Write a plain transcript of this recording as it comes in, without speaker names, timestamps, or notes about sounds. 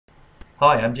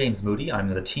Hi, I'm James Moody.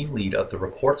 I'm the team lead of the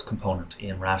reports component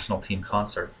in Rational Team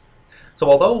Concert. So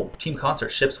although Team Concert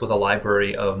ships with a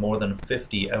library of more than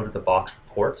 50 out-of-the-box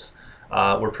reports,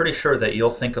 we're pretty sure that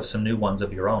you'll think of some new ones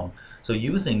of your own. So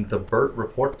using the BERT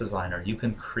report designer, you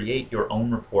can create your own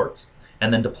reports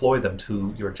and then deploy them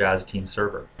to your Jazz team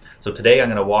server. So today I'm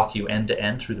going to walk you end to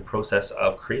end through the process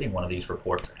of creating one of these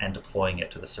reports and deploying it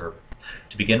to the server.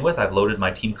 To begin with, I've loaded my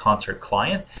Team Concert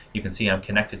client. You can see I'm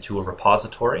connected to a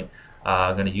repository.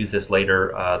 I'm going to use this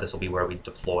later. This will be where we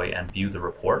deploy and view the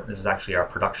report. This is actually our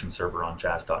production server on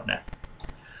Jazz.net.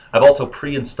 I've also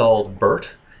pre-installed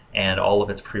BERT and all of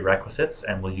its prerequisites,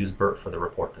 and we'll use BERT for the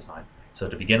report design. So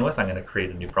to begin with, I'm going to create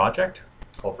a new project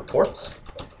called Reports,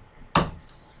 and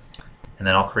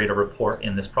then I'll create a report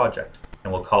in this project,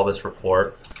 and we'll call this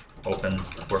report Open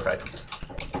Work Items,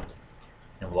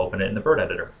 and we'll open it in the BERT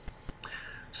editor.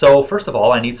 So first of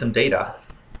all, I need some data.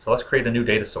 So let's create a new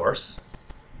data source.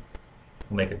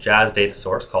 We'll make a Jazz data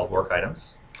source called Work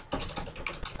Items.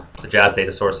 The Jazz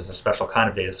data source is a special kind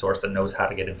of data source that knows how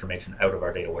to get information out of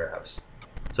our data warehouse.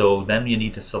 So then you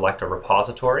need to select a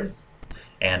repository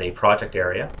and a project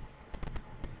area.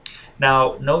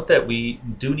 Now note that we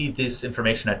do need this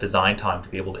information at design time to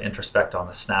be able to introspect on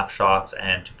the snapshots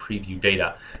and to preview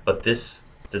data, but this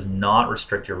does not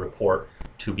restrict your report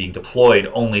to being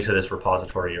deployed only to this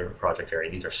repository or project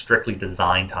area. These are strictly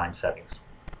design time settings.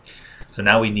 So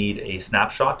now we need a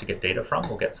snapshot to get data from.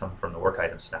 We'll get some from the work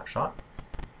item snapshot.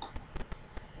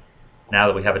 Now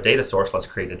that we have a data source, let's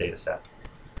create a data set.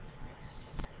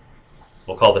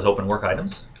 We'll call this Open Work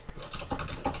Items.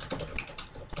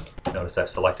 Notice I've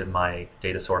selected my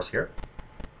data source here.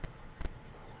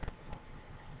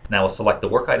 Now we'll select the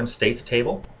work item states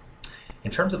table.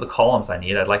 In terms of the columns I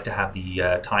need, I'd like to have the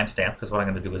timestamp, because what I'm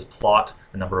going to do is plot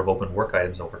the number of open work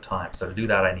items over time. So to do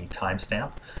that, I need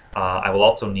timestamp. I will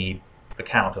also need the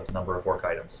count of the number of work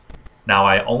items. Now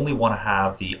I only want to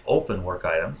have the open work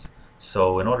items,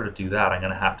 so in order to do that I'm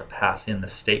going to have to pass in the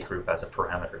state group as a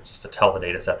parameter just to tell the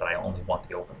data set that I only want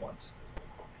the open ones.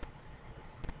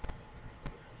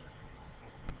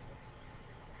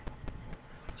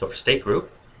 So for state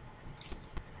group,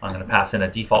 I'm going to pass in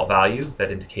a default value that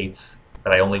indicates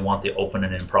that I only want the open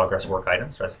and in progress work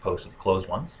items as opposed to the closed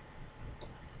ones.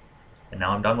 And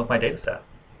now I'm done with my data set.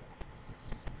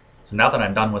 So now that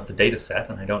I'm done with the data set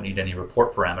and I don't need any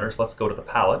report parameters, let's go to the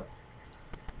palette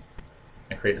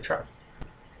and create a chart.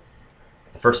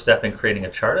 The first step in creating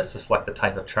a chart is to select the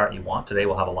type of chart you want. Today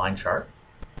we'll have a line chart.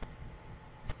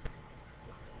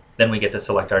 Then we get to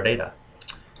select our data.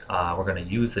 We're going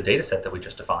to use the data set that we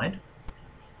just defined.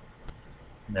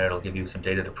 And there it'll give you some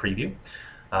data to preview.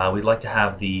 We'd like to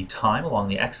have the time along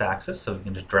the x-axis, so you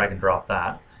can just drag and drop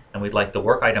that. And we'd like the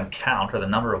work item count, or the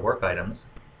number of work items,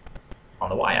 on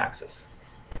the y-axis.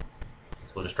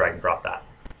 So we'll just drag and drop that.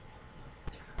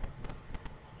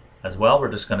 As well, we're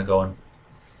just going to go and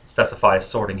specify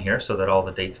sorting here so that all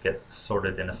the dates get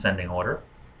sorted in ascending order.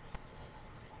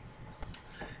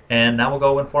 And now we'll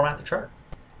go and format the chart.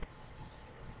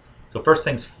 So first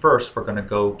things first, we're going to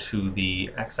go to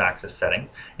the x-axis settings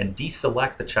and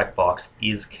deselect the checkbox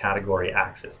Is Category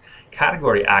Axis.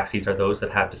 Category axes are those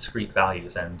that have discrete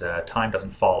values, and time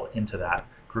doesn't fall into that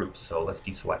group. So let's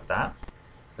deselect that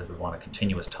because we want a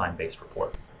continuous time-based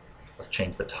report. Let's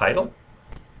change the title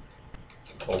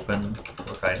to Open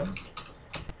Work Items.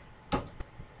 We'll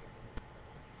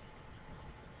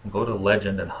go to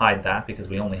Legend and hide that because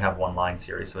we only have one line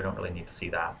series, so we don't really need to see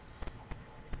that.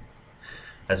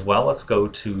 As well, let's go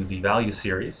to the value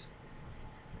series,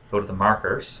 go to the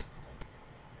markers,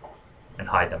 and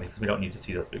hide them because we don't need to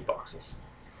see those big boxes.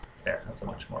 There, that's a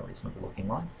much more reasonable looking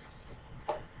line.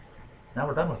 Now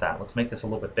we're done with that. Let's make this a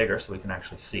little bit bigger so we can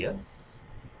actually see it.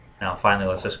 Now finally,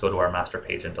 let's just go to our master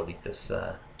page and delete this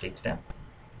date stamp.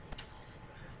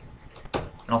 And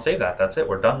I'll save that. That's it.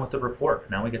 We're done with the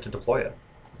report. Now we get to deploy it.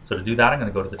 So to do that, I'm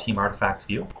going to go to the Team Artifacts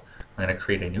view. I'm going to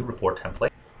create a new report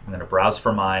template. I'm going to browse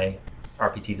for my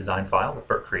RPT design file that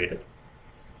BERT created.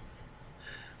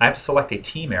 I have to select a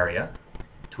team area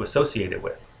to associate it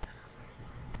with.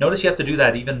 Notice you have to do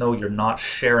that even though you're not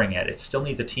sharing it. It still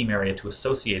needs a team area to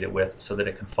associate it with so that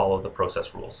it can follow the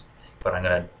process rules. But I'm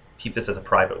going to keep this as a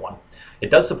private one.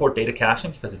 It does support data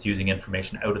caching because it's using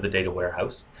information out of the data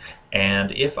warehouse.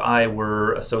 And if I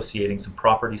were associating some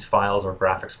properties files or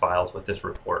graphics files with this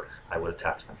report, I would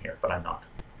attach them here, but I'm not.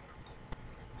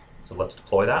 So let's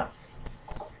deploy that.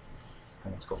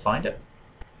 And let's go find it.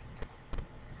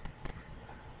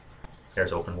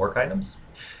 There's Open Work Items.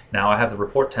 Now I have the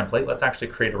report template. Let's actually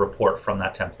create a report from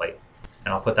that template.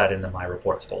 And I'll put that into my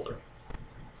reports folder.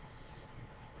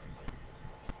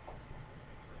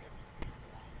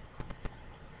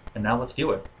 And now let's view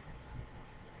it.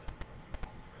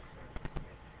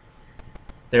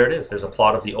 There it is. There's a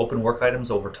plot of the open work items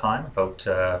over time, about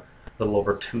a little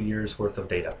over 2 years worth of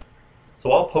data.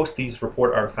 So I'll post these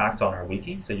report artifacts on our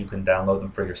wiki so you can download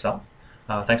them for yourself.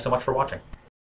 Thanks so much for watching.